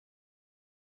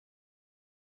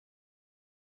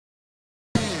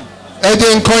ẹ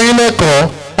jẹ́ nǹkan yín lẹ́kọ̀ọ́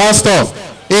pastor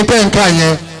ìtẹ́ nǹkan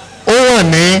yẹn ó wà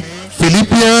ní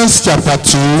Philippians chapter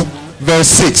 2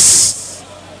 verse 6.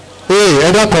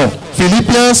 ẹ dákun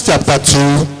Philippians chapter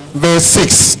 2 verse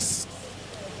 6.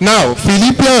 Now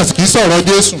Philippians kì í sọ̀rọ̀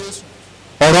Jésù,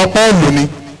 ọ̀rọ̀ Paul ni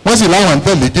wọ́n sì láwọn ń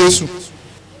tẹ̀lé Jésù.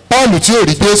 Paul tí ò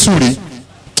rí Jésù rí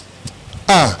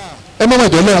ẹ má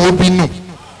mọ̀jọ́ lọ́wọ́ ó bínú,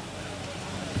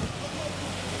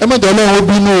 ẹ mọ̀jọ́ lọ́wọ́ ó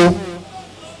bínú o,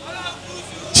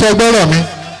 ṣé gbọ́rọ̀ mi?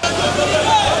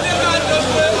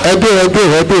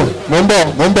 ẹdùn mò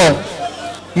ń bọ̀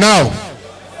now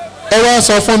ẹ wá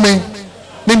sọ fún mi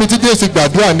níbi tí Jésù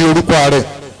gbàdúrà ní orúkọ rẹ̀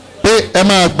pé ẹ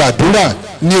máa gbàdúrà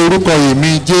ní orúkọ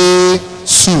èmi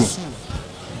Jésù.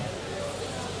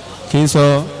 kì í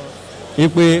sọ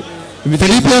wípé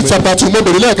Philippians chapter 2 mo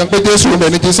bèrè lẹ́ẹ̀kan pé Jésù ń bẹ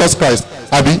ní Jesus Christ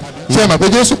àbí ṣé ẹ mọ̀ pé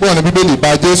Jésù pọ̀ ní Bíbélì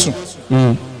bá Jésù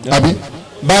àbí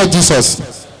bá Jesus.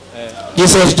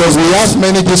 Jesus just we have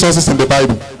many Jesuses in the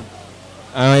Bible.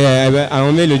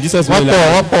 àwọn mélòó Jesus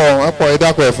mélòó. wọ́n pọ̀ ẹ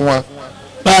dákọ̀ ẹ̀ fún wa.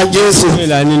 bá Jésù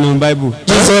mélòó nínú Bible.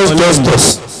 Jesus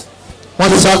Justus. wọ́n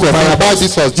ti sáàkù ẹ̀ fún wa bá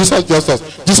Jesus Justus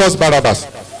Jesus Barabbas.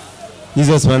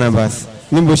 Jesus Barnabas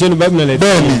níbo ṣé ní Bible náà lẹ.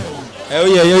 bẹ́ẹ̀ni. ẹ ó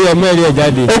yẹ mẹ́rin ẹ̀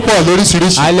jáde. ó pọ̀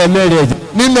lóríṣiríṣi. alẹ́ mẹ́rin ẹ̀ jáde.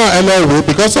 nínú ẹ lọ wò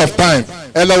because of time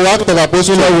ẹ lọ wò Acts of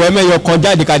Apostles. lọ wò ẹ mẹ́yọ kan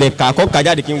jáde kadẹ̀ ká kọ́ ká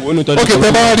jáde kí n wò ó nù tọ́jú. ok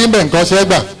tẹ bá rí bẹ́ẹ̀ nǹkan ṣe é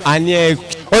gbà. àní ẹ.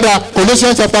 ó dà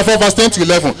Colossians chapter 4 verse 10 to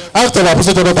 11 Acts of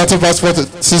Apostles chapter 13 verse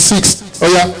 46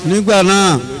 ọ̀ya. nígbà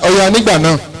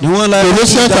náà. ni wọ́n la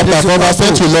Colossians chapter 4 verse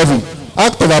 10 to 11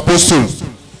 Acts of Apostles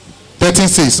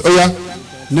 13:6 ọ̀ya.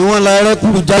 ni wọ́n la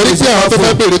ẹrẹ́kùrú jáde sí pápó. torí tí àwọn tó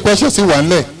fẹ́ béèrè question sí wà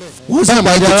ńlẹ̀. wọ́n sì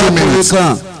pàdé arákùnrin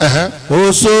kan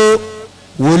oṣó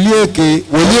wòlíì èké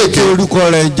tí orúkọ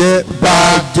rẹ̀ jẹ́ bá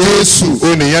Jésù.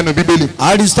 ó nìyẹn nu Bíbélì.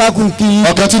 Aristakun kí.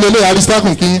 ọ̀kan tí lélẹ̀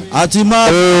Aristakun kí. àti má.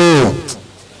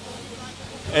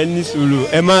 ẹni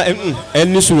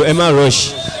sùúrù ẹ má rush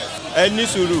ẹni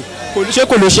sùúrù ṣé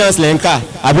Colossians lẹ́ ń kà.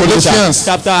 Colossians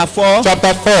chapter 4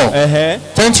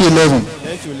 10 to 11.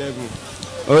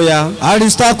 ó yá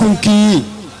Aristakun kí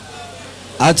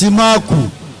àti Máàkù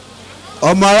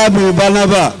ọmọ arábìnrin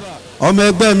Bánábà ọmọ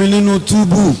ẹgbẹ́ mi nínú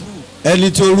túbú ẹni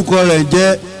tí orúkọ rẹ̀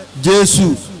jẹ́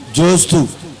Jésù Justu.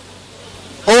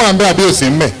 ó wà ń bẹ àbí òsì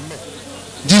ń bẹ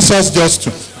Jesus Justu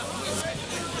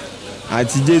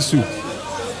àti Jésù.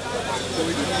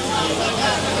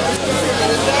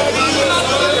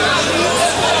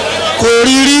 kò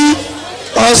rírí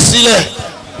ọ sílẹ̀.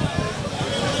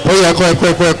 ó yẹ ẹ̀kọ́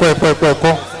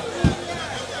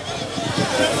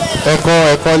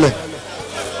lẹ̀.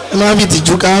 ẹ máa fi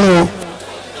tìjú kárùn-ún.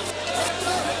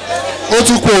 ó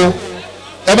tún kó o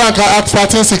ẹ bá ka Act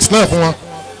 13:6 náà fún wọn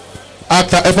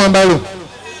Act ẹfọn báyò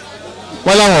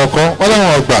wọn làwọn ọkọ wọn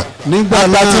làwọn ọgbà nígbà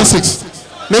 13:6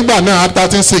 nígbà náà Act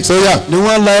 13:6 ó yá. ni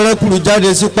wọ́n la erékùṣù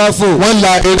jáde sí Páfò. wọ́n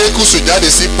la erékùṣù jáde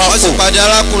sí Páfò. wọ́n sì pàdé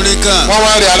arákùnrin kan. wọ́n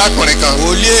wá rí arákùnrin kan.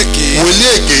 wòlíì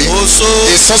èké. oṣó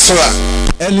ìsọsọra.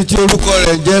 ẹni tí orúkọ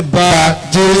rẹ̀ jẹ́ bá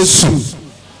Jésù.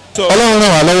 Ọlọ́run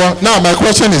ràn wá lọ́wọ́. Now my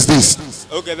question is this.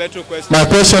 Okay, better question. My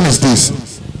question is this.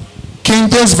 King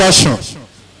James version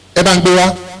ẹ bá ń gbé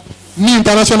wá ní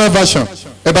international version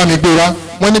ẹ bá mi gbé wá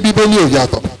wọ́n ní Bíbélì ò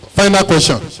yàtọ̀. Final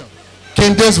question.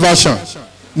 King James version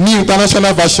ní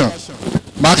international version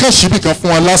màá kẹ́ ṣíbì kan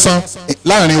fún wọn lásán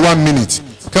láàrin 1 minute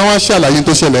kí wọ́n ṣàlàyé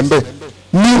tó ṣẹlẹ̀ ń bẹ̀.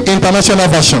 New international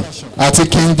version àti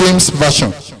King James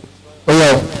version ó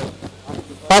yẹ o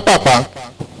pápápá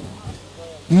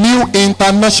New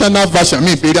international version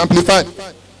mi ìbéèrè amplified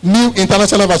New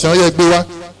international version ó yẹ gbé wá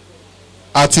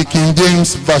àti King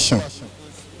James version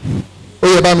ó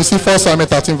yẹ bá mi sí 1 Samuel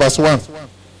 13 verse 1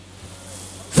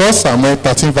 1 Samuel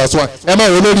 13 verse 1 ẹ máa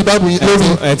wò lórí báàbù lórí.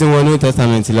 ẹ ti wọ New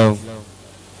Testament lọ.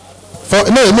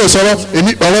 èmi ò sọ̀rọ̀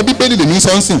èmi ọ̀rọ̀ Bíbélì lèmi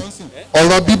sọ ń sìn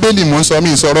ọ̀rọ̀ Bíbélì mò ń sọ mi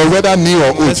ìsọ̀rọ̀ whether new or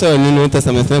old. ẹ sọ̀rọ̀ nínú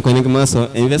Testament fẹ́ kàn ní kí n máa sọ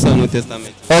ẹ̀yin fẹ́ sọ̀rọ̀ New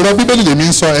Testament. ọ̀rọ̀ Bíbélì lèmi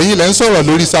ń sọ ẹ̀yin lẹ́ ń sọ̀rọ̀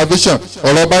lórí salvation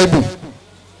ọ̀rọ̀ Bible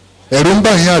ẹ̀rù ń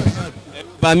bà yín àbí.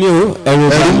 bà mí o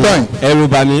ẹ̀rù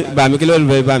bà mí kí ló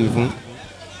ń bà mí fún.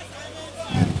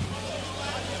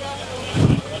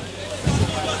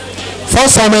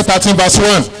 First Samuel 13 verse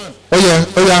 1 ó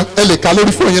yẹ ẹ lè ka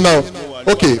lórí fóònù yín náà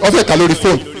ok ó fẹ́ ka lórí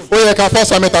fóònù ó yẹ ká 1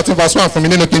 Samuel 13 verse 1 fún mi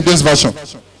nínú King James version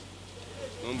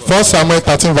 1 Samuel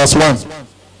 13 verse 1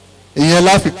 ìyẹn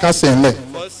láfi kásẹ̀ ńlẹ̀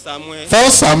 1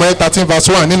 Samuel 13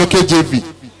 verse 1 nínú KJV.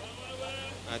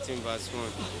 13 verse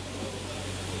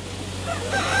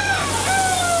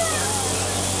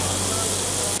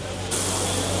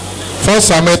 1. 1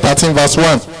 Samuel 13 verse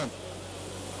 1.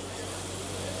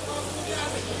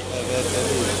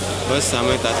 1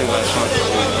 Samuel 13 verse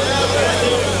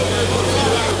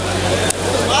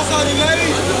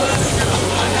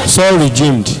 1. Saul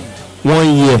redeemed 1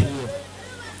 year.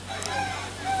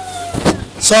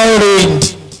 Saul reigned.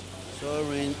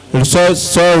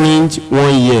 Saul reigned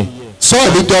 1 year.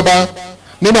 Saul jọba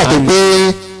nígbà tó pé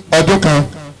ọdún kan.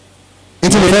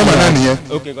 Ìtí mo fẹ́ mọ̀ náà nìyẹn.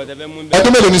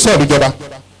 Ọdún mélòó ni Saul jọba?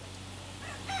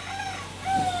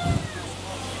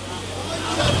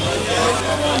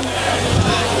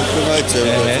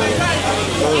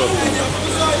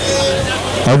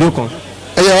 Ọdún kan.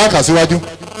 Ẹ yẹ wá kà síwájú.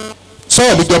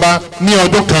 Saul jọba ní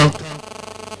ọdún kan.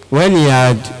 When he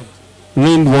had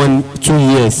reigned 2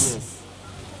 years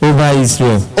over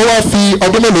Israel. Ó wá fi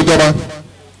ọdún mélòó jọba?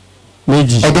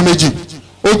 Méjì. Ọdún méjì.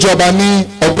 Ó jọba ní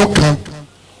ọdún kan.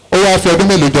 Ó wá fi ọdún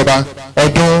mélòó jọba?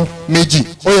 Ọdún méjì.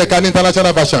 Ó yẹ ká ní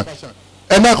international version.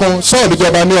 Ẹ̀dá kan Saul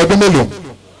jọba ní ọdún mélòó?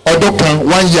 Ọdún kan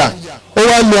 1 year. Ó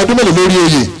wá lo ọdún mélòó lórí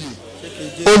oyè?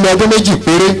 Ó lo ọdún méjì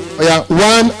péré. Ó yá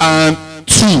 1 and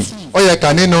 2. Ó yẹ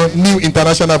ká nínú New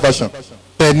International Version.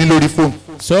 Tẹ̀ ní lórí fóònù.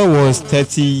 Saul was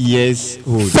 30 years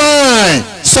old. Fine.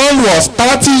 Saul was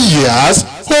 30 years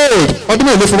old. Ọdún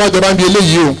mélòó fún wa jọba ń bí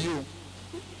eléyìí o?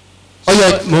 Ó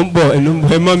yẹ Mo ń bọ̀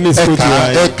ẹ mọ́ mi sọ́jú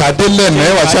wa. ẹ̀ka délẹ̀ náà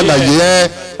ẹ wá ṣàlàyé ẹ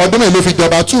ọdún mélòó fi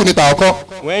jọba 2 níta ọkọ.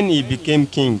 When he became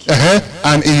king.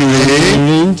 And he He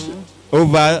reigned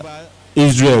over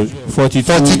Israel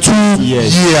 42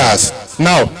 years.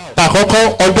 Now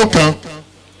àkọ́kọ́ ọdún kan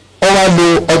ó wá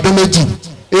lo ọdún méjì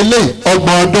eléyìí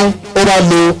ọgbọ̀n ọdún ó wá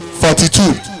lo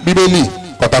 42 bíbélì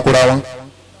kọ̀tàkùrà wọn.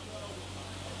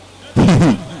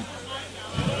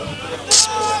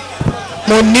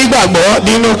 mo nígbàgbọ́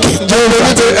nínú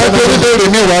ẹgbẹ́ oníbèrè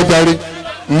ní ìwà agbárí.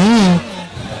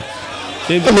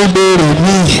 oníbèrè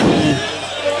mi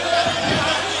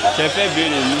Ṣẹ̀fẹ̀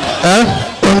béèrè mi.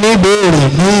 oníbèrè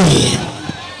mi.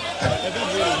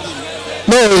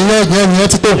 náà ìyẹn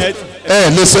ti tó ẹ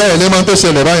lè sọ ẹ lè máa tó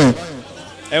ṣẹlẹ̀ báyìí.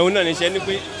 Ẹ̀hún náà ni ṣe ní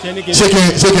pé ṣé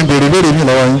kí n béèrè béèrè mi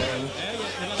lọ́wọ́ yín.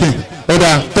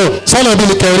 ọ̀dà tó sọ́nà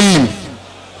bíi kẹrin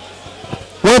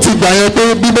wọ́n ti gbà yẹn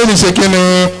pé bíbélì ṣe kí ni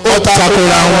ó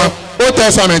takora wọn Old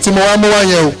Testament tí mo wá mú wá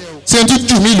yẹn o ṣé n tún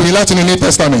jù mí lùmí láti ní New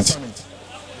Testament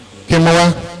kí n mú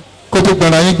wá kó tó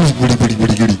gbọ́nra yín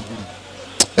gbìrìgbìrìgbìrì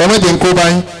ẹ méje ń kó bá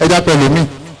yín ẹja pẹ̀lú mi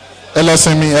ẹ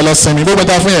lọ sinmi bó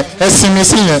gbọ́dọ̀ fún yẹn ẹ sinmi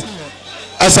sí yẹn.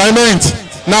 Assignment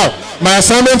now my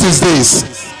assignment is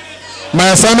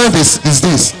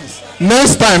this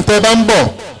next time tẹ́ bá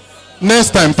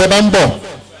ń bọ̀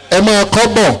ẹ máa kọ́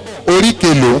bọ̀ orí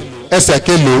kèlò ẹsẹ̀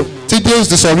kèlò tí Jésù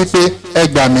ti sọ wípé ẹ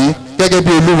gbà mí gẹ́gẹ́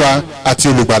bí Olúwa àti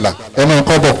Olùgbàlà ẹ máa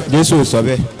kọ́ bọ̀. Jésù sọ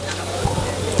bẹ́ẹ̀.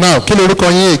 now kí lorúkọ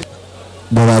yín?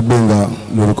 Bọ̀dà Gbénga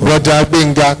lórúkọ. Bọ̀dà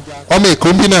Gbénga ọmọ Èkó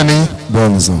ń bí náà ní.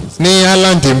 Bẹ́ẹ̀ni sàn. ní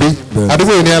Ireland ń bí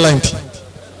àdúgbò yìí ní Ireland.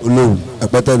 Olóhùn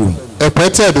Ẹ̀pẹ́tẹ̀dù.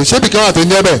 Ẹ̀pẹ́tẹ̀dù ṣé bìkan wà tó ń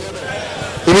jẹ́ bẹ́ẹ̀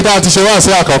ibi tá a ti ṣe wá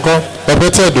sí àkọ́kọ́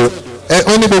Ẹ̀pẹ́tẹ̀dù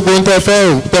ó ní gbogbo ohun tẹ́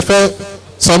fẹ́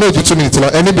san ní ojú 2 minutes lọ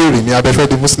ẹni béèrè ní abẹ́fẹ́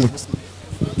di Muslim.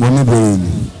 Mo ní ìbéèrè ni.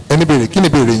 Ẹni béèrè kí ni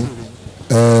béèrè yín?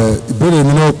 Ìbéèrè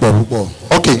mi náà pọ̀ púpọ̀.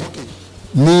 Ok.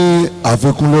 Ní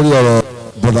àfikún lórí ọ̀rọ̀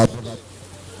bọ̀dà.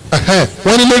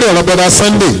 Wọ́n ní lórí ọ̀rọ̀ bọ̀dà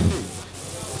Sunday.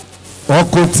 Wọ́n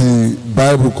kóòtù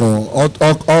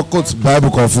báìbù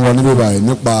kan fún wọn níbí báyìí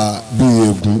nípa bí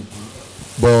ègún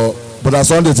but bọ̀dà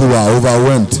Sunday ti wà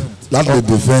overwhelmed láti lè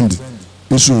defend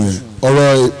issue yẹn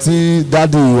ọ̀rọ̀ tí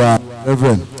dáàdi wa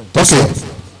reverend tó sọ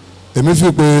èmi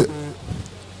fi pé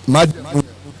má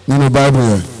nínú báìbù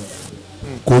yẹn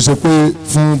kò ṣe pé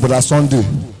fún bọ̀dà Sunday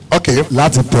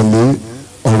láti tẹ̀lé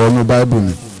ọ̀rọ̀ nínú báìbù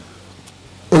ni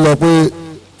ó lọ pé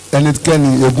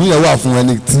ẹnikẹ́ni ègún yẹn wà fún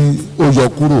ẹni tí ó yọ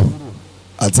kúrò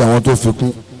àti àwọn tó fi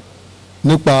kún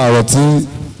nípa ọ̀rọ̀ tí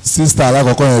sísítà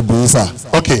alákọ̀ọ́kọ́ yẹn bí sà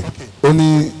ó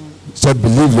ní ṣe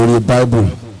believe lórí bible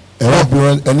ẹ̀rọ bí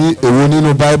wọn ẹni èwo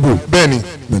nínú bible bẹ́ẹ̀ni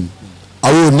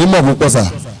àwọn onímọ̀ púpọ̀ sà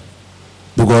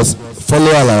because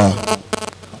follower làwà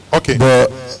but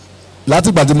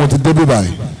látìgbà tí mo ti débi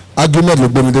báyìí argument ló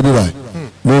gbé mi débi báyìí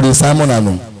lórí Simon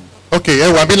àná ẹ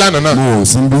wà bí lánàá náà mo ò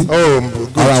sí bí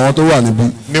ara àwọn tó wà níbí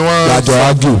lájọ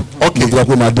argue mo ti sọ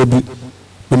pé máa débi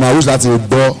pé máa wish láti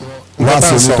gbọ́ wá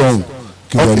sí onítọ̀hún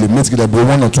kí lè lè meet kí lè be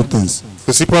 1 or 2 things.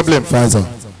 kò sí problem. fine sir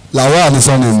làwọn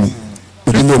àníṣàn ni mi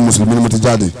ìdílé mùsùlùmí ni mo ti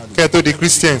jáde. kẹ́ ẹ tó di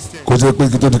Christian. kò jẹ́ pé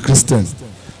kí tó di Christian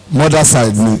mother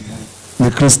side ni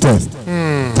Christian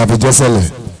tàbí jẹ́sẹ̀lẹ̀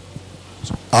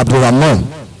Abdulrahman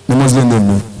ni Muslim name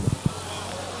mi.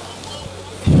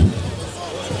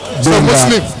 so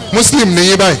Muslim ni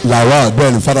yín báyìí. làwọn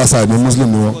bẹ́ẹ̀ ni father side ni Muslim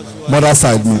ni wọ́n mother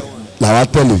side ni làwọn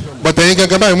tẹ̀lé. but ẹ̀yin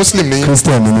gangan báyìí Muslim ni yín.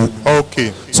 Christian ni mi.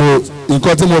 ok. so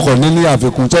nǹkan tí mo kàn ní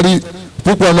àfikún sẹ́rí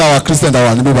púpọ̀ náà àwọn Christian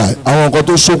tàwa níbí báyìí àwọn nǹkan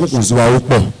tó ṣókùnkùn sí wa ó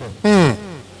pọ̀.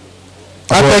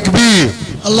 atekbir.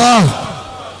 Allah.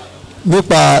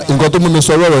 nípa nǹkan tó mú mi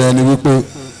sọ ọ̀rọ̀ yẹn ni wípé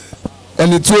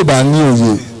ẹni tí ò bá ní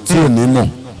òye tí ò ní mọ̀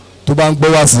tó bá ń gbọ́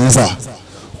wá sí sà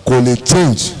kò kò lè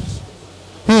change.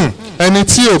 ẹni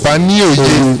tí ò bá ní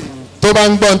òye tó bá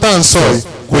ń gbọ́n tá à ń sọ yìí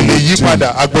kò lè yí padà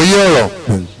àgbọ́yé ọ̀rọ̀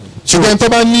ṣùgbọ́n tó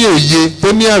bá ní òye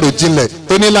tó ní àròjinlẹ̀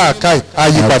tó ní làákàì á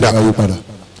yí padà.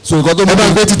 so nǹkan tó mú ẹ bá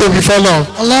gbé títóbi fọ́lọ́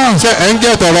ṣé ẹ̀ ń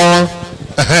gẹ̀ tọ̀rọ̀ wọn.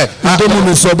 tó mú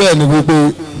mi sọ bẹ́ẹ̀ ni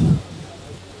wípé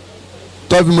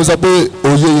tọ́fi mo sọ pé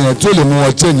òye yẹn tí ó lè mú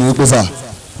wọn change wípé sà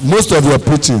most of your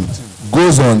preaching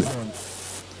goes on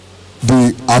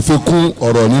the àfikún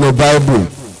ọ̀rọ̀ nínú Bible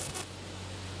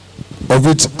of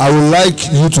which I would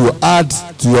like you to add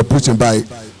to your preaching by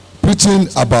preaching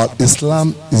about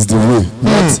Islam is the way,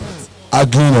 not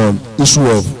arguing on issue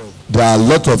of there are a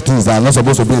lot of things that are not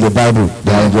supposed to be in the Bible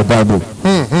that are in the Bible.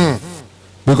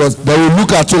 Because they will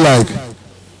look at you like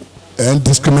and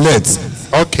discriminate.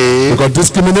 Okay. Because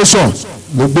discrimination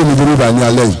ló gbé mi dúró bá ní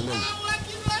alẹ́ yìí.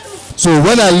 So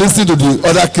when I listen to the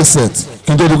other cassette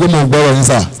kí n tó di pé mo ń gbọ́rọ̀ yín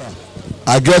sà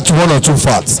I get 1 or 2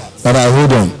 facts that I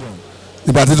hold on.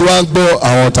 Ìgbà tí wọ́n á gbọ́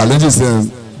àwọn challenges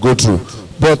dem go through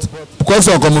but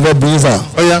question kan mo fẹ́ bí yín sà.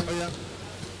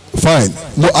 Fine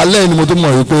mo alẹ́ ni mo tó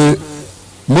mọ̀ yìí pé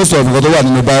most of nǹkan tó wà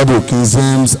nínú Bible King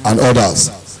James and others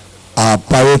are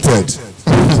pirated.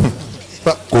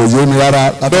 Kò yé mi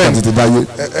rárá látàkì tètè dáyé.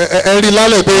 ẹ rí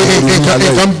lálẹ́ pé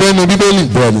nǹkan bẹ́nu Bíbélì.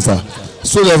 bẹ́ẹ̀ ni sà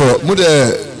so therefore mo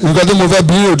dẹ̀ nǹkan tí mo fẹ́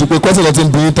bí yín o ti pé question lọ ti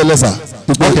ń bí yín tẹ́lẹ̀ sà.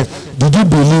 Okay. Did you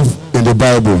believe in the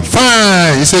Bible?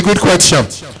 Fine, it's a good question.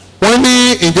 Wọ́n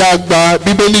ní ìjà gba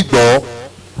Bíbélì gbọ́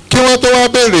kí wọ́n tó wá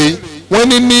béèrè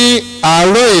wọ́n ní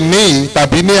àárọ̀ ìní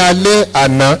tàbí ní alẹ́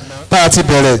àná tá a ti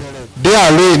bẹ̀rẹ̀ dé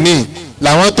àárọ̀ ìní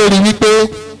làwọn tó rí wípé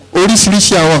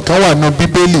oríṣiríṣi àwọn nǹkan wà nínú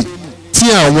Bíbélì tí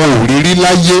àwọn ò rí rí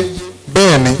láyé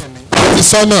bẹ́ẹ̀ ni ti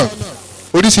sọ́nà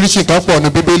oríṣiríṣi nǹkan pọ̀ nínú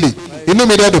Bíbélì inú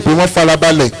mi dẹ́dùn pé wọ́n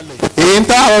farabalẹ̀ èyí ń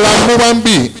tá ọ̀la mú wá ń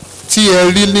bì tí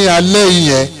ẹ rí ní alẹ́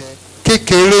yẹn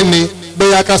kékeré ni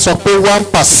bóyá ká sọ pé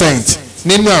 1%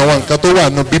 nínú àwọn nǹkan tó wà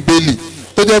nínú Bíbélì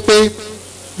tó jẹ́ pé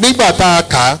nígbà tá a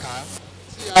kà á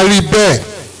tí a rí bẹ́ẹ̀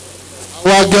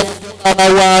àwa gẹ́gẹ́ ara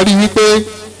wa rí wípé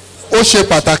ó ṣe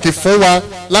pàtàkì fún wa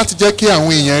láti jẹ́ kí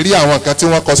àwọn èèyàn rí àwọn nǹkan tí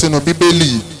wọ́n kọ sínú Bíbélì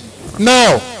yìí.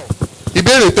 Now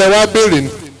ìbéèrè tẹ́ wá béèrè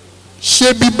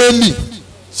ṣé Bíbélì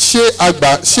ṣé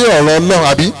ọ̀rọ̀ Ọlọ́run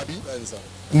àbí?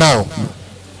 Now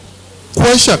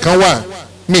question kan wà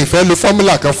mi ìfẹ́ lo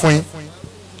formula kan fún yín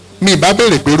mi ìbá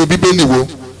béèrè pé irú Bíbélì wo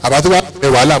àbá tó bá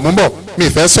bẹ̀rẹ̀ wàhálà mú bọ̀ mi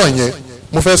ìfẹ́ sọ yẹn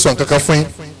mo fẹ́ sọ nǹkan kan fún yín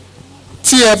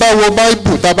tí ẹ bá wo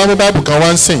Bible tá a bá mú Bible kan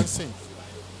wá ń sìn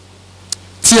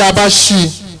tí a bá ṣí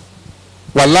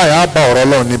wàláhì á bá ọ̀rọ̀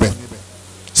Ọlọ́run níbẹ̀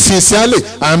sincerely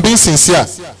I'm being sincere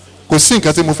kò sí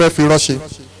nǹkan tí mo fẹ́ fi rọ́ṣe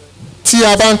tí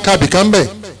a bá ń ka bìkan bẹ̀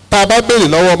tá a bá béèrè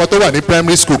lọ́wọ́ ọmọ tó wà ní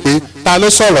primary school pé ta ló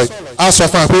sọ̀rọ̀ á sọ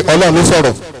fún wa pé Ọlọ́run ló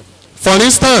sọ̀rọ̀ for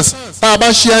instance tá a bá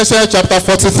ṣí Isaiah chapter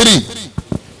 43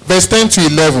 verse 10 to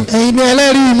 11. ẹ̀yin ni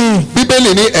ẹlẹ́rìí mi.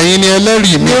 Bíbélì ní ẹ̀yin ni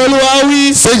ẹlẹ́rìí mi. ni Olúwa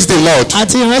wí. says the Lord.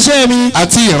 àti ìránṣẹ́ mi.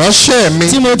 àti ìránṣẹ́ mi.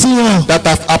 tí mo ti yàn. that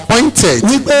have appointed.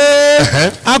 wípé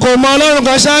a kò mọ Ọlọ́run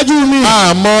kan ṣáájú mi.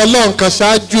 a mọ Ọlọ́run kan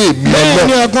ṣáájú èmi Ọlọ́run. bẹ́ẹ̀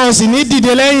ni ọ̀kan sì ní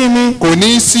dìde lẹ́yìn mi. kò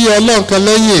ní sí Ọlọ́run kan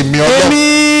lẹ́yìn èmi Ọlọ́run.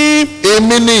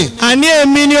 èmi ni. àní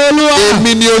èmi ni Olúwa.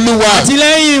 èmi ni Olúwa. àti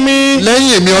lẹ́yìn mi.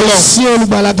 lẹ́yìn èmi Ọlọ́run. kò sí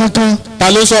olùgbàlà kankan.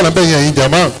 ta ló sọ̀rọ̀ bẹ́ẹ̀ yẹn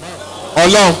jàmá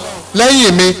Ọlọ́run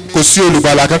lẹ́yìn mi kò sí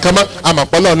olùgbàlà kankan mọ́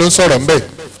àmọ̀pọ̀lọ́ ló ń sọ̀rọ̀ ń bẹ̀.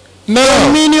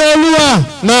 èmi ni Olúwa.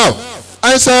 now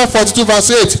Isaiah 42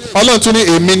 verse 8 Ọlọ́run tún ní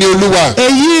èmi ni Olúwa.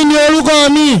 èyí ni orúkọ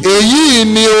mi. èyí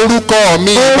ni orúkọ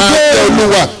mi máa jẹ́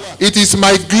Olúwa. it is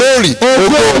my glory.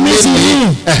 ògo mi sì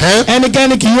ní.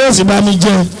 ẹnikẹ́ni kì yóò sì bá mi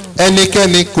jẹ.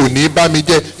 ẹnikẹ́ni kò ní bá mi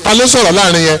jẹ. ta ló sọ̀rọ̀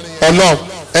láàrin yẹn Ọlọ́run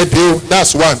ẹ̀dẹ́ o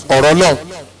that's one ọ̀rọ̀ Ọlọ́run.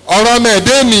 ọ̀rọ̀ ọmọ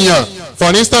ẹ̀dẹ́ ènìyàn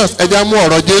for instance ẹja mú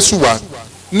ọ̀rọ̀ Jésù wá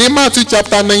ní Matthew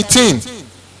chapter 19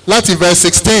 láti verse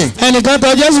 16. ẹnìkan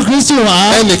tọ̀ Jésù Kristi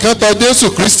wá. ẹnìkan tọ̀ Jésù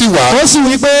Kristi wá. ó sì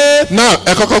wí pé. now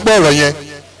ẹ kọ́kọ́ gbọ́ ọ̀rọ̀ yẹn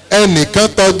ẹnìkan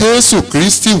tọ̀ Jésù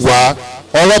Kristi wá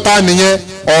ọ̀rọ̀ ta nìyẹn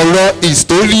ọ̀rọ̀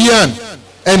historian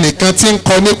ẹnìkan tí ń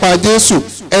kọ nípa Jésù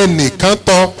ẹnìkan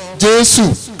tọ̀ Jésù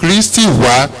Kristi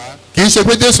wá kì í ṣe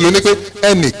pé Jésù ló ní pé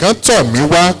ẹnìkan tọ̀ mí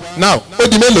wá now ó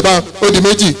di mélòó bá ó di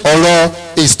méjì ọ̀rọ̀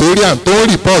historian tó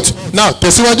ń report now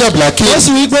tẹ̀síwájú àbùlákì. ó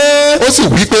sì wí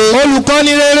pé.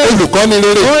 olùkọ́ni rere. olùkọ́ni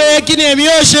rere. ohun rere kí ni èmi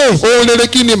yóò ṣe. ohun rere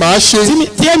kí ni màá ṣe.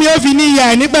 tí èmi yóò fi ní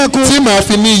ìyà nípẹ̀kun. tí màá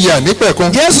fi ní ìyà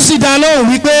nípẹ̀kun. Jésù sì dá lóhùn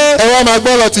wípé. ẹ wá máa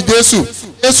gbọ́ lọ ti Jésù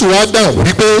Jésù wá dáhùn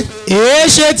wípé. èé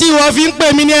ṣe tí ìwọ fi ń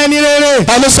pè mí ní ẹni rere.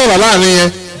 ta ló sọ̀rọ̀ láàrin yẹn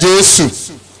Jésù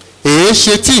èé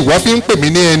ṣe tí ìwọ fi ń pè mí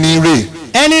ní ẹni rere.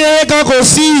 ẹni rere kan kò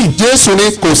sí. Jésù ní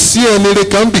kò sí ẹni rere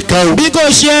kan bìkan o. bí kò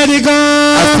ṣe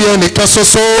ẹnìkan. àfi ẹnìkan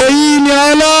ṣoṣo. èyí ni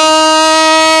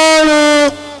Ọlọ́run.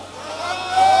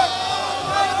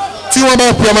 tí wọ́n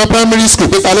bá pe ọmọ primary school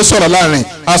pé ta ló sọ̀rọ̀ láàrin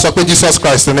a sọ pé Jesus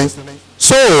Christ ni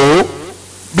so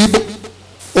bíbélì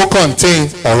ó contain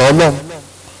ọ̀rọ̀ Ọlọ́run,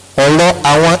 ọ̀rọ̀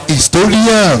àwọn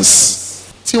historians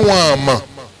tí wọ́n mọ̀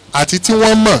àti tí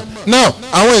wọ́n mọ̀. Now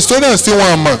àwọn historians tí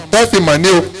wọ́n mọ̀ tẹ́ fi mọ̀ ní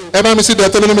o, ẹ bá mi sí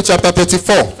Deuteronomy chapter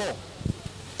 34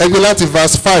 ẹgbẹ́ láti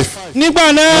verse 5.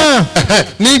 nígbà náà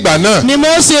ní ìgbà náà ni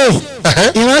Mósè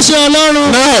ìránṣẹ́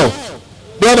Ọlọ́run. now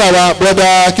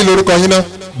brother kí lorúkọ yín náà?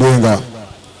 Gbénga.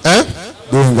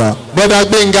 Gbénga. brother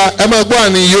Gbénga, ẹ máa gbọ́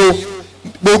àní yìí o,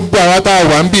 gbogbo àwọn tá a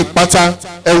wà ń bì pátá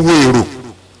ẹ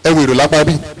wo èrò lápá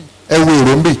bí, ẹ wo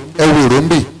èrò ń bì, ẹ wo èrò ń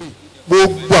bì,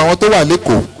 gbogbo àwọn tó wà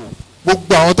lẹ́kọ̀ọ́,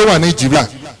 gbogbo àwọn tó wà ní Nàìjíríà,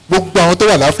 gbogbo àwọn tó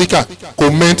wà láfíríkà, kò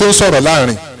mẹ́ni tó ń sọ̀rọ̀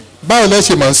láàrin. Báwo lẹ́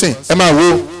ṣe mọ̀ ń sìn? Ẹ máa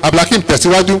wo Abdulhakeem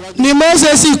tẹ̀síwájú. ni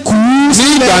Mósè sì kú ní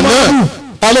ìgbà náà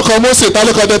ta ló kọ Mósè, ta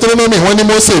ló kọ Deuteronomy? wọ́n ní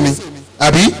Mósè ni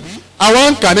àbí?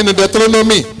 àwọn ń kà nínú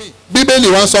Deuteronomy, bíbélì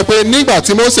wa sọ pé nígbà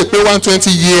tí Mósè pé 120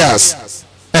 years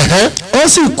ó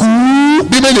sì kú.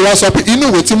 bíbélì wa sọ pé inú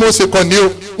ìwé tí Mósè kọ ní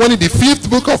o, wọ́n ní the 5th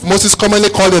book of Moses commonly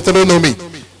called Deuteronomy.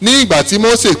 ní ìgbà tí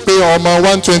Mósè pé ọmọ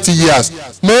 120 years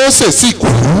Mósè sì kú.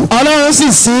 Ọlọ́run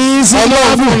sì sí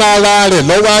Ọlọ́run fúnra ara rẹ̀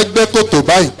lọ́wọ́ agbẹ́ kòtò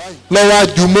báyìí lọ́wọ́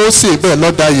aju Mósè bẹ́ẹ̀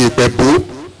lọ́dà yèèpẹ̀ bò.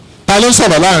 ta ló ń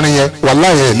sọ̀rọ̀ láàrin yẹn?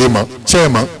 wàláhì ẹ̀ lè mọ̀, ṣé ẹ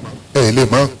mọ̀? ẹ̀ lè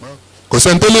mọ̀, kò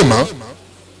sẹ́ni tó lè mọ̀.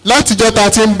 látijọ́ ta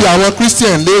ti ń bi àwọn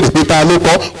Christian léèrè pé ta ló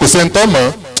kọ́, kò sẹ́ni tó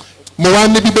mọ̀. mo wá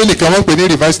ní bíbélì kan wọ́n pè ní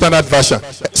Revised Standard Version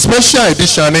special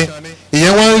edition ni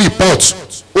ìyẹn wọ́n report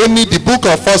ó ní the book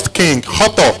of 1st King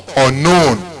author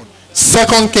unknown,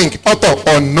 2nd King author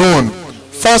unknown,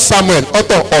 1st Samuel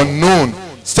author unknown,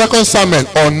 2nd Samuel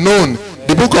unknown,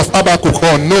 the book of Habakkuk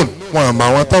unknown. wọn àmọ́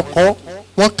àwọn tó kọ́,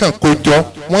 wọ́n kàn kó jọ,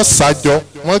 wọ́n sàjọ,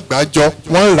 wọ́n gbàjọ,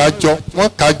 wọ́n ràjọ, wọ́n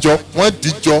kájọ, wọ́n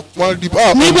dìjọ, wọ́n rí.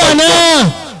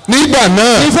 nígbà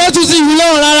náà ìfẹ́ tún sí ìwé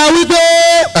lọ́wọ́ rárá wípé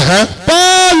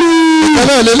Pọ́ọ̀lù ìkan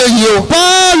náà lélẹ́yìí o.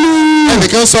 Pọ́ọ̀lù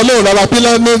ẹnìkan sọ lóhùn rárá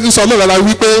pílánì sọ lóhùn rárá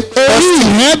wípé orí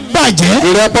rẹ̀ bàjẹ́.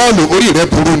 ìrẹ́ Pọ́ọ̀lù orí rẹ̀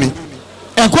burú ni.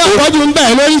 ẹ̀kọ́ àpọ́jù ń bẹ̀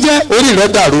lórí jẹ́. orí rẹ̀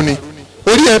dàrú ni,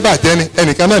 orí rẹ̀ bàjẹ́ ni.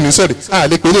 ẹnìkan náà ní sọ̀rọ̀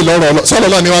àlẹ́ pé lè lọ́rọ̀ sọ́lọ́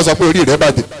náà ni wọ́n sọ pé orí rẹ̀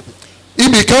bàjẹ́.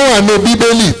 ibì kan wà ní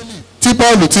bíbélì tí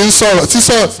Pọ́ọ̀lù ti ń sọ̀rọ̀ tí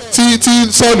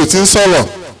Sọ́ọ̀lù ti ń sọ̀rọ̀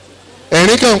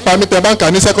ẹ̀rín kan pa mí tẹ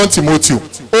báńkà ní 2 Timothy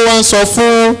ó wá ń sọ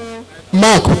fún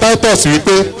Mark Titus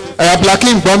wípé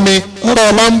Abdulhakeem gbọ́n mi ńlọ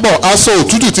máa ń bọ̀ aṣọ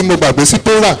òtútù tí mo gbàgbé sí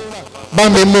tóra bá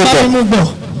mi mú bọ̀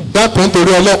dákun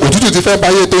torí òtútù ti fẹ́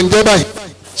báyé tó ń jẹ́ báyìí.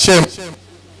 ṣe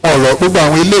ọ̀rọ̀ gbogbo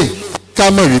àwọn eléyìí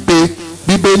ká mọ̀ wípé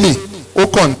bíbélì ó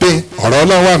contain ọ̀rọ̀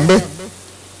Ọlọ́run wà ń bẹ̀,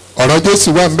 ọ̀rọ̀ Jésù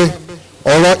wà ń bẹ̀,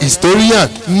 ọ̀rọ̀ historian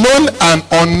known and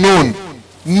unknown,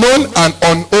 known and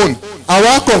unknown.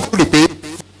 àwa conclude pé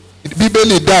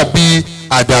bíbélì dàbí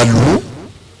àdàlú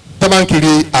tó máa ń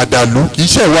kiri àdàlú kì í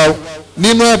ṣe wá o.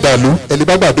 nínú àdàlú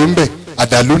ẹlẹ́bàgbàdo ń bẹ̀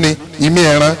àdàlú ni, ìmí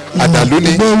ẹran àdàlú ni,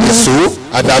 èso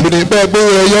àdàlú ni, bẹ́ẹ̀ gbé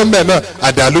ẹyọ ń bẹ̀ náà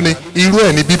àdàlú ni. irú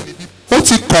ẹ̀ ní bíbélì ó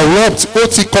ti corrupt, ó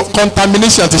ti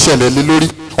contamination ti ṣẹlẹ̀ lé lórí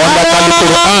ọ̀nà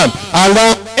kalikoro ara.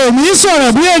 èmi ń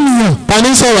sọ̀rọ̀ bí ènìyàn. ta ni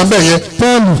ń sọ̀rọ̀ bẹ́ẹ̀ yẹn?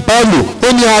 Pọ́ọ̀lù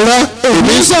ó ní ara.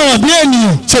 èmi ń sọ̀rọ̀ bí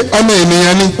ènìyàn. ṣé ọmọ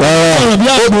ènìyàn ni?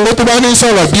 ó tó bá ní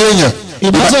sọ̀rọ̀ bí èèyàn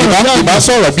ìbá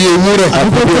sọ̀rọ̀ bí ewúrẹ́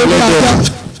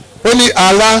ó ní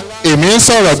ara èmi ń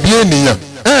sọ̀rọ̀ bí ènìyàn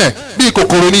bí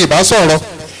kòkòrò ni ìbá sọ̀rọ̀.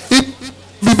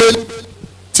 bíbélì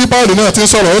tí Pọ́ọ̀lù náà ti ń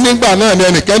sọ̀rọ̀ ó nígbà náà ni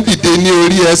ẹnìkan dìde ní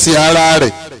orí ẹsẹ̀ ara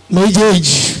rẹ̀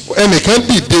méjèèjì. ẹnìkan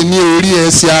dìde ní orí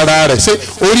ẹsẹ̀ ara rẹ̀ ṣé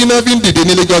orí náà fi ń dìde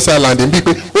ní Lagos Island bíi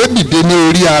pé ó dìde ní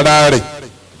orí ara rẹ̀.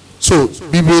 so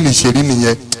bíbélì ṣe rí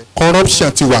nìyẹn,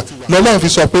 corruption ti wà lọ́lọ́run fi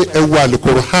sọ pé ẹ wo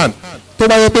Al-Qur'an tó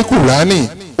bá yẹ pé Kùránì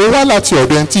ó wá láti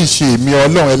ọ̀dọ̀ ẹni tí ì ṣe èmi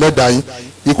Ọlọ́run ẹlẹ́dàá yín.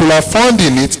 You could have found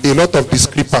in it a lot of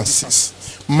discrepancies,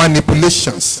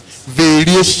 manipulations,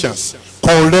 variations,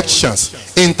 corrections,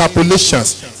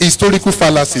 interpolations, historical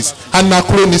fallacies,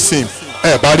 anachronism,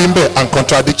 bá rí ń bẹ̀ and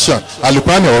contradiction.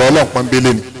 Al-Qur'an ọ̀rọ̀ Ọlọ́run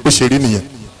pọ́nbélé ni ó ṣe rí nìyẹn.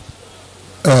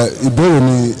 ìbéèrè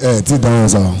ni tí dáhùn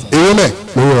sá. èwo mẹ́.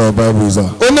 lórí ọ̀rọ̀ Bible sá.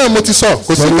 ó náà mo ti sọ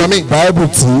kò sí nǹkan mi. Bible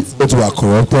tí ó ti wà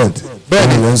corrupted.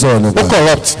 bẹ́ẹ̀ni ó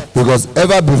corrupt. because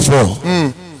ever before.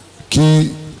 kí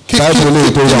Bible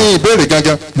lè tó wà. kí ni ìbéèrè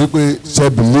gangan. wípé ṣe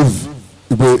believe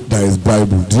wípé there is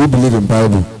Bible. Do you believe in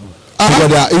Bible? because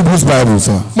there are Hebrew Bible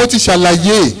sir. mo ti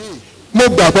ṣàlàyé mo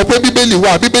gbàgbọ́ pé bíbélì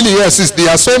wà bíbélì exist there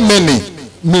are so many.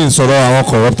 mi n sọ̀rọ̀ àwọn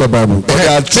corrupted Bible.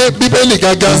 ṣé bíbélì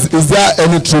gangan. is there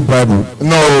any true Bible?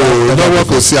 no lọ́wọ́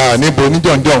kò sí níbo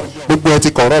níjọ̀njọ̀n gbogbo ẹ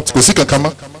ti corrupt kò sí kankan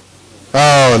mọ́.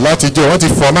 láti jọ wọ́n ti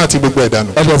format gbogbo ẹ̀ dànù.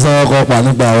 ẹ jẹ́ sọ́wọ́n kan pa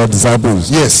nípa our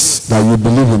disciples. yes. that you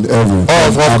believe in heaven.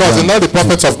 of course not the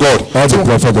prophets of God. not the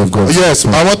prophet of God. yes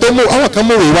àwọn tó mú àwọn kan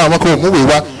mú ìwé wa àwọn kan ò mú ìwé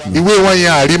wa ìwé wọn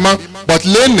yẹn àrímọ́ but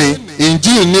lẹ́nìí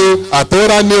Injil ni o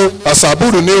àtọ́ra ni o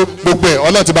àṣàbùrù ni o gbogbo ẹ̀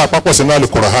Ọlọ́run ti bá a papọ̀ sínú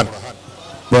Al-Qur'an.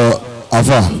 but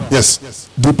Afa. Yes.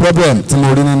 The problem tí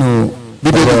mo rí nínú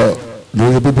ọ̀rọ̀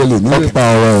lórí bíbélì nípa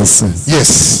ọ̀rọ̀ ẹ̀sìn.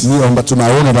 Yes. Ní to my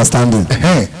own understanding.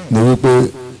 Ní wípé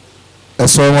ẹ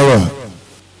sọ wọn rọ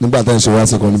nígbà tá à ń ṣe wá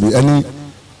sí kan níbi ẹni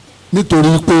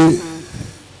nítorí pé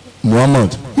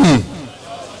Muhammad.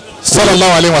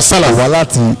 Sallallahu alayhi wa sallam. Wá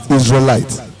láti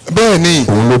Israelite. Bẹ́ẹ̀ ni.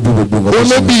 Òun ló bí gbogbo nǹkan tó ṣe. Òun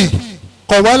ló bí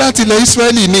kọ̀ wá láti ilẹ̀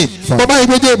Israeli ni. Bàbá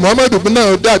ìgbẹ́jẹ́ Muhammad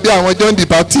náà dàbí àwọn John the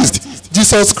Baptist,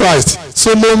 Jesus Christ,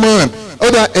 Solomon. Ó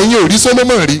dà ẹ̀yin ò rí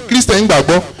Solomon rí, Christian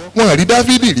gbàgbọ́. Wọ́n rí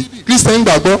David rí, Christian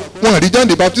gbàgbọ́. Wọ́n rí John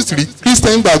the Baptist rí,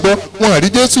 Christian gbàgbọ́. Wọ́n rí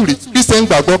Jésù rí, Christian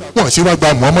gbàgbọ́. Wọ́n ṣe wá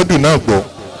gba Muhammad náà gbọ́.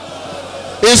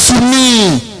 Èṣù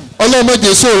ni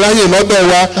ọlọ́mọdé èso ráyè lọ́dọ̀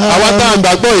wa, àwa tá à ń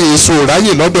gbàgbọ́ èso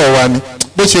ráyè lọ́dọ̀ wa ni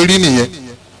bó ṣe rí nìyẹn.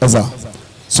 Ẹ̀sà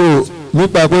so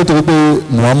nípa pé torí pé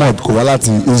Muhammad kò wá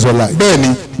láti Israelite.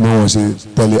 Bẹ́ẹ̀ni. Ni wọ́n ṣe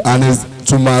tẹ̀lé and it's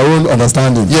to my own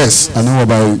understanding. Yes. And níwọ̀n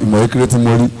bá ìmọ̀ ìkéré tí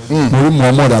mo rí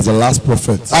Muhammad as the last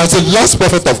prophet. As the last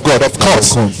prophet of God, of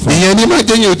course. Ìyẹn ní máa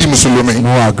jẹ́yìn odi Mùsùlùmí. No,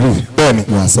 I agree. Bẹ́ẹ̀ni.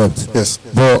 We accept. Yes.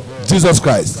 But Jesus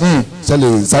Christ.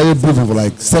 Ṣẹlẹ̀ sáyé briefing for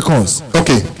like seconds.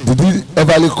 Okay. Did he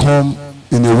ever come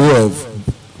in a way of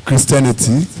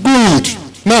Christianity? Good.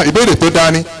 Now ìbéèrè tó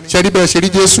dání ṣe rí bẹ́ẹ̀ ṣe rí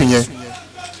Jésù yẹn.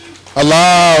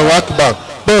 Allahu Akbar.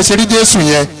 Bẹ́ẹ̀ ṣe rí Jésù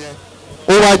yẹn.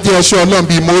 Ó wá jẹ́ ọṣẹ́ Ọlọ́run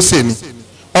bíi Mósè ni.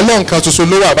 Ọlọ́run kan ṣoṣo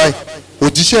ló wà báyìí.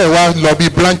 Òjíṣẹ́ wa lọ bíi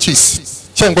branches.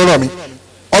 Ṣé ń gbọ́dọ̀ mi?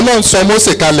 Ọlọ́run sọ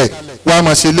Mósè kalẹ̀ wá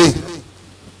máa ṣe lé.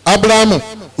 Ábúráhámù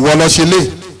ìwọ lọ ṣe lé.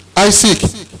 Isaac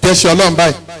jẹ́ṣẹ́ Ọlọ́run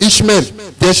báyìí. Ishmael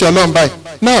jẹ́ṣẹ́ Ọlọ́run báyìí.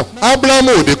 Now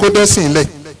Ábúráhámù òde kó dẹ́sìn ilẹ̀.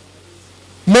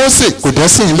 Mósè kò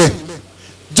dẹ́sìn ilẹ̀.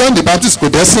 John the Baptist kò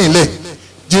dẹ́sìn ilẹ̀.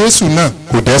 Jésù náà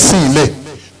kò dẹ́sìn ilẹ̀.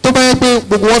 Tó bá yẹ pé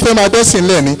gbogbo wọn fẹ́ máa dẹ́sìn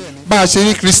ilẹ̀ ni bá a ṣe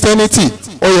rí Christianity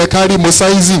ó yẹ ká rí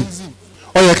Mosaism,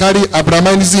 ó yẹ ká rí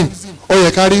Abrahamism, ó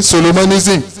yẹ ká rí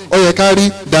Solomonism, ó yẹ ká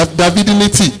rí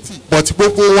Davidinity, but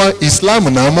gbogbo wọn Islam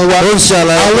náà mú wá.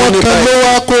 Àwọn kan ló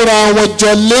wá kóra wọn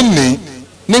jọ lénìí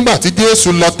nígbà tí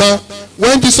Jésù lọ tán.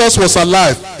 When Jesus was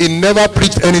alive, he never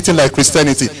preached anything like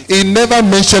Christianity. He never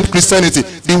mentioned Christianity.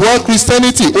 The word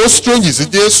Christianity ó strange sí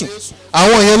Jésù.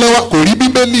 Àwọn yẹn lọ́wọ́ kò rí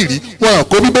bíbélì rí wọn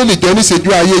kó bíbélì jọ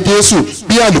níṣẹ́jú ayé Jésù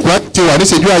bí àlùkò ti wà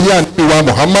níṣẹ́jú ayé àníwá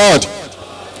Muhammad.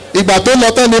 Ìgbà tó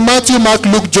lọ tán ni Matthew, Mark,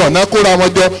 Luke, John náà kóra wọn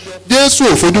jọ. Jésù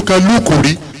ò fojú kan Luke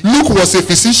rí. Luke was a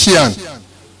physician.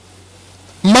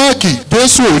 Mark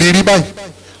Jésù ò rí rí báyìí.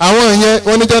 Àwọn yẹn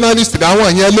wọ́n ní journalist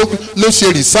àwọn yẹn ló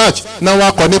ṣe research náà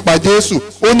wá kọ nípa Jésù.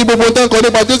 Ó ní gbogbo tán kọ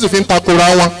nípa Jésù fi ń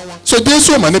takora wọn. So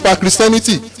Jésù ò mọ̀ nípa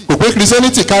Christianity kò gbé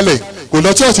Christianity kalẹ̀ kò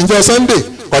lọ church ńjọ́ Sunday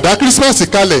kódà Christmas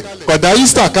kalẹ̀ kódà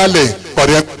Easter kalẹ̀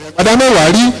kódà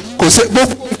mẹ́wàá rí kò sí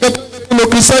gbogbo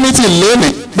Christianity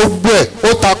lónìí gbogbo ẹ̀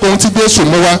ó tako ohun tí Jésù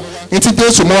mú wá ohun tí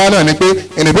Jésù mú wá náà ni pé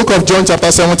in the book of John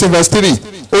chapter 17 verse 3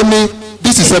 ó ní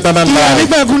this is eternal life. Ìyà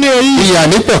nípẹ̀kun ni èyí. Ìyà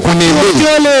nípẹ̀kun ni èyí.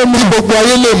 Tí gbogbo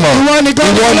ayé lè mọ̀. Ìwọ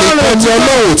nìkan ni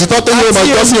Ọlọ́run òtítọ́ tó yóò máa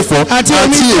jọ́sìn fún àti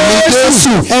èmi Jésù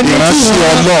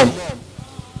ìránṣẹ́ Ọlọ́run.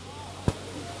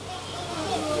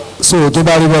 So tó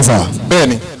bá rí bẹ́ẹ̀ sà.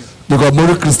 Bẹ́ẹ̀ni. Because mo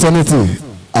rí Christianity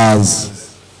as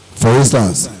for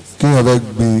instance kí yẹn fẹ́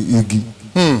gbin igi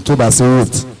tó bá sí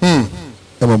root ẹ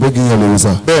mọ̀ pé kí yẹn lè rí sà.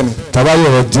 Bẹ́ẹ̀ni. Tàbá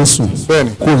yọ̀rọ̀ Jésù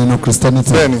kúrò nínú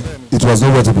Christianity. Bẹ́ẹ̀ni. It was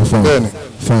nowhere to be found. Bẹ́ẹ̀ni.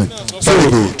 Fine. Very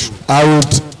good. I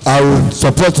would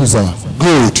support you, sir.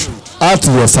 Good. Add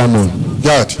to your sermon.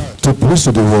 God. To preach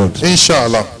to the world.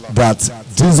 Inshallah. That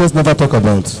Jesus never talk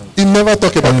about. He never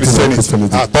talk about Christianity.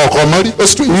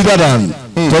 Rather than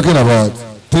talking about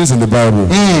things in the Bible.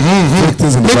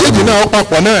 Things in the Bible.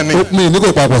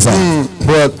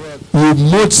 But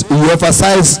you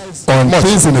emphasize on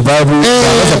things in the Bible that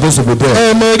are not supposed to be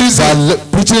there. That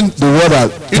preaching the word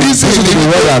that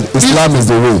Islam is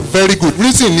the way. Very good.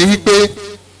 Reason ni wípé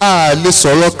a lè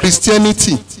sọ̀rọ̀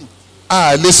Christianity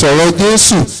a lè sọ̀rọ̀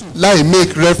Jésù láì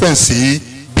make reference sí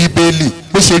Bíbélì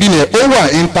bó ṣe rí nìyẹn ó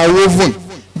wà interwoven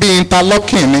bí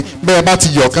interlocking ni bẹ́ẹ̀ bá ti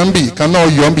yọ̀ kan bì kan náà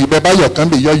yọ̀ ń bì bẹ́ẹ̀ bá yọ̀ kan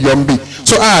bì yọ̀ ń bì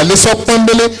so a lè sọ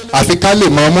pọ́nbélé àfi ká lè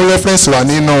mọ mú reference wà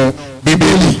nínú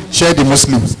Bíbélì share the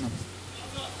Muslims.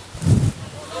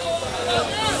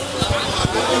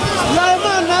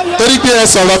 Torí pé ẹ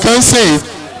sọ̀rọ̀ kan sìn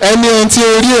ẹni ohun tí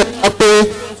orí ẹ̀ bá pé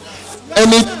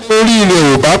ẹni orí rẹ̀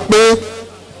ò bá pé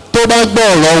tó bá gbọ́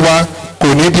ọ̀rọ̀ wa kò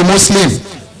ní di Muslim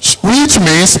which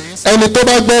means ẹni tó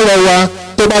bá gbọ́ ọ̀rọ̀ wa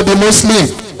tó bá di Muslim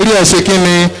orí ẹ̀ ṣe kí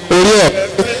ni orí ẹ̀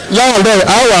láàárọ̀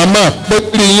àwọn àmà pé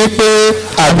kí yín pé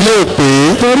àbí ò pé.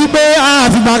 Torí pé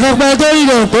àfìgbà kan pẹ́ tó rí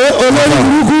rẹ̀ pé olórí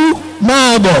burúkú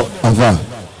máa bọ̀. Àfà.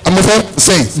 Amúfẹ́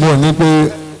sẹ́yìn. Mo ní pé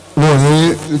mo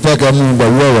ní fẹ́ kẹ́ mú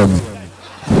pẹ̀lú ọ̀rọ̀ mi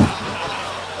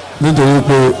nítorí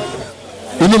pé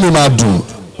inú mi máa dùn.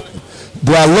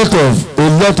 There are a lot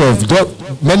of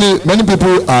many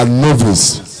people are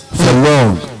novice for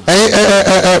long. I'm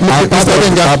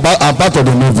part of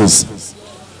the novice.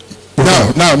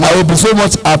 Now I will be so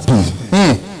much happy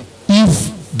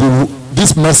if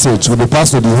this message will be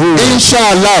passed to the whole world.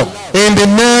 Inshallah, in the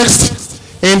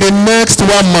next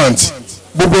 1 month,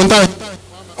 gbogbo nta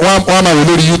wọn máa wò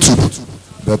lórí YouTube.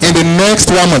 In the next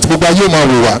 1 month, gbogbo ayé máa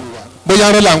wò wá. Bóyá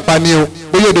arọ́ là ń pa ni o,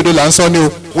 bóyá òdodo là ń sọ ni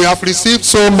o. We have received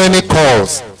so many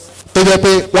calls. Tó jẹ́ pé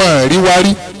wọ́n rí wá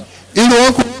rí. Irú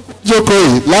wọn kú jókòó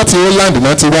yìí láti Holland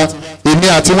náà ti wá. Èmi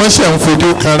àti wọ́n ṣe ń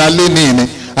fojú kanra lé ní ìní.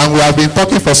 And we have been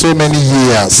talking for so many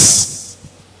years.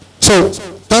 So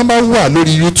tán bá wà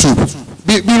lórí YouTube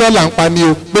bí lọ́la ń pa ni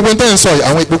o gbogbo tẹ́ ń sọ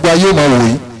àwọn gbogbo ayé ò máa wò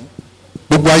yín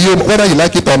gbogbo ayé whether you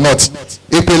like it or not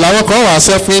èpè làwọn kan wà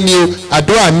sẹ́fún ni o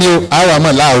àdúrà ni o àwọn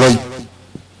àmọ́ láàárọ̀ yìí.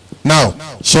 Now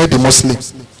share the Muslim.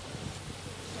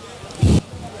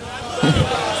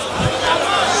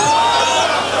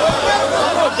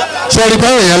 ṣe rí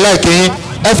báyìí yẹn láìkí yín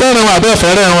ẹ fẹ́ràn wọn àbẹ́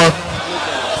ẹ̀fẹ́rẹ́ wọn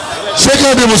ṣé kí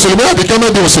ẹ di mùsùlùmí àbí kí ẹ má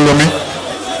di mùsùlùmí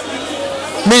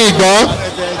ní ìgbọ́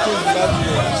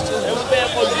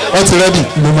ẹ ti rẹ́dì.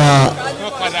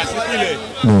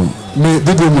 mi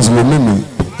dídí mùsùlùmí mi.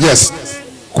 Yes.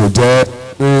 kò jẹ́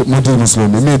pé mo di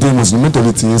mùsùlùmí mi di mùsùlùmí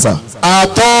torí ti yín sà.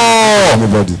 àtọ́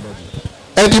anybody.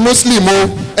 ẹ di muslim o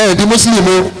ẹ di muslim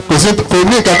o kò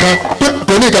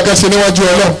ní kankan ṣe níwájú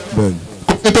Ọlọ́run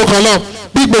kò ní tó kan lọ́n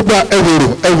bí gbogbo ẹwèrò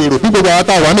bí gbogbo àwọn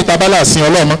táwọn ní tábàlà sin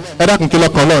Ọlọ́run mọ́ ẹ dákun kí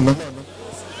lọ́kàn Ọlọ́run náà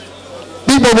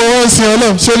bí gbogbo wọn ń sin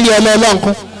Ọlọ́run ṣé lé Ọlọ́run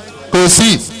kún kò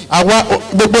sí àwa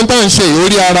gbogbo ń tàn ṣe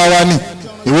orí ara wa ni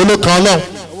ìwé ló kan Ọlọ́run.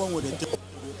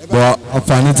 bọ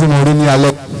àǹfààní tí mo rí ní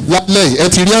alẹ́. lálẹ́ yìí ẹ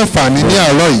ti rí àǹfààní ní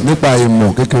àárọ̀ yìí. nípa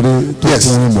ìmọ̀ kékeré tó ti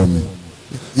ń bọ̀ mí.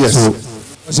 Yes. so wọ́n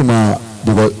sì máa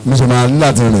because mo ṣe máa ní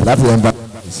láti rìn láti embrace.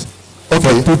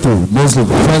 Okay. for people mostly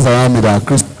friends around me that are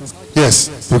Christians. Yes.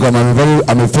 because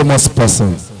I'm a famous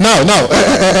person. now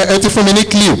ẹ ti fún mi ní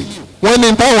clue wọ́n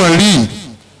ní táwọn rí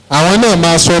àwọn náà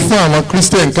máa sọ fún àwọn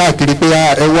Christian káàkiri pé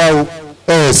ẹ wá o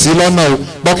ẹ sí lọ́nà o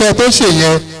bọ́kẹ́ tó ṣe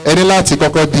yẹn ẹ ní láti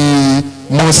kọ́kọ́ di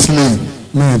Muslim.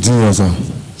 mi ò dín yẹn sàn.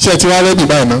 ṣé ẹ ti wá rẹ́dì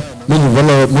báyìí ná.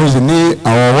 mo sì ní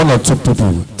àwọn 1 or 2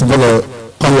 people tí mo lọ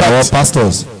kọ́ àwọn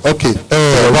pastors. ok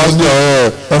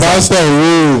pastor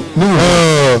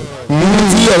ní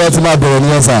tí ọ̀rọ̀ ti máa bẹ̀rẹ̀ ní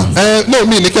ẹ̀sà. no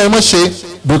mi ní kẹ́ ẹ mọ̀ ṣe.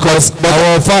 because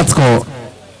our fact kan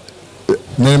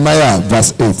Nehemiah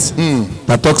verse 8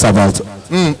 that talks about.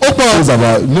 ó pọ̀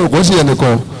no kò ṣe yẹn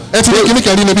nìkan. ẹ ti ní kíní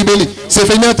kan rí ní Bíbélì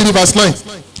Zephaniah 3 verse 9.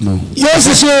 yóò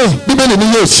ṣiṣẹ́ Bíbélì ni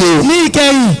yóò ṣe o. ní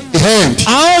ìkẹyìn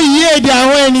a ó yí èdè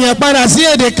àwọn ènìyàn padà sí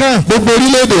èdè kan. gbogbo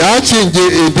orílẹ̀-èdè á change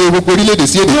èdè gbogbo orílẹ̀-èdè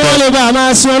sí èdè kan. kí wọ́n lè bá a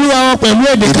máa sin Olúwa wọn pẹ̀lú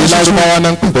èdè kan ṣoṣo. èdè Lárúbáwá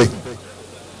náà ń pè bẹ́ẹ̀.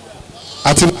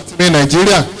 àti ní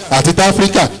Nàìjíríà àti ti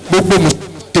Áfíríkà gbogbo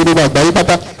mùsùlùmí àgbáyé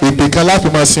pátá èdè kan láti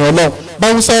máa sin Ọlọ́run.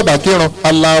 báwùsá ọ̀bà kírun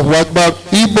Allahu Akbar,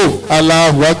 Igbo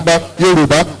Allahu Akbar,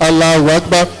 Yorùbá Allahu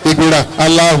Akbar, Ìgbìrà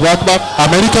Allahu Akbar,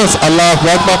 Americans Allahu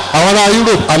Akbar, àwọn ará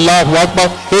Europe Allahu Akbar.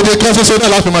 èdè kan ṣoṣo náà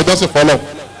láti máa jọ́sìn fọlọ́.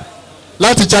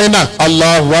 láti China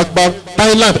Allahu Akbar,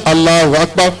 Thailand Allahu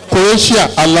Akbar, Croatia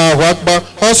Allahu Akbar,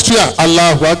 Austria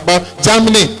Allahu Akbar,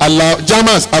 Germany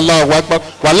Germans Allahu Akbar.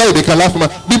 wàhálà èdè kan láti máa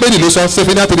Bíbélì ló sọ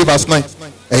Zephaniah 3 verse 9.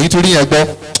 ẹ̀yin torí yẹn gbọ́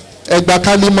ẹgbà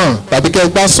kálímọ̀ tàbí kẹ́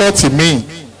ẹgbà sọ́ọ̀tì míì.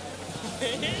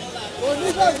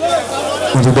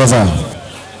 o ti gbọ́ sá.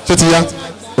 ṣé ti yá.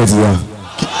 o ti yá.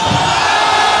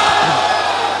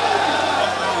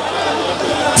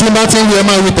 tí n bá ti ń wí ẹ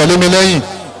máa wí tẹ̀lé mi lẹ́yìn.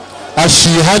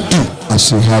 Ashihadu.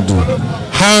 Ashihadu.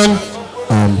 Han.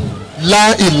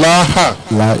 La ilaha.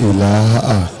 La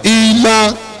ilaha.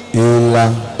 Illa. Illa.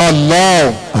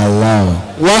 Allah. Allah.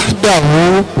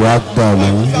 Wahdahu.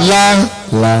 Wahdahu.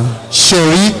 La.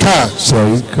 Sharika.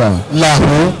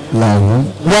 Lahu.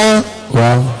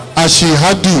 Wa.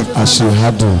 Ashihadu.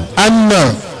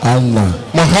 Anna.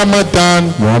 Muhammadan.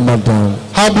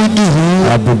 Abuduhu.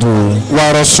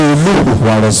 Wa rasuluhu.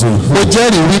 Mo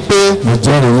jẹ́rìí wípé.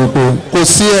 Kò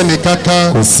sí ẹnì kankan.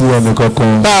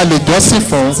 Tá a lè jọ́sìn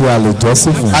fún.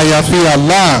 Àyàfi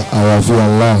Allah.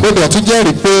 Mo dẹ̀ tún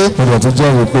jẹ́rìí pé.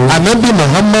 Ànábì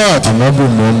Muhammad.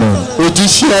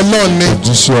 Òjíṣẹ́ Ọlọ́run ni.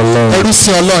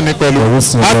 Ẹrúsìn Ọlọ́run ni pẹ̀lú.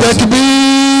 Atẹ́kibí.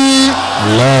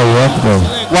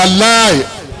 Wàláì.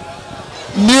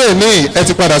 Ní èní ẹ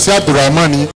ti padà sí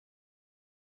Abdulrahman ni.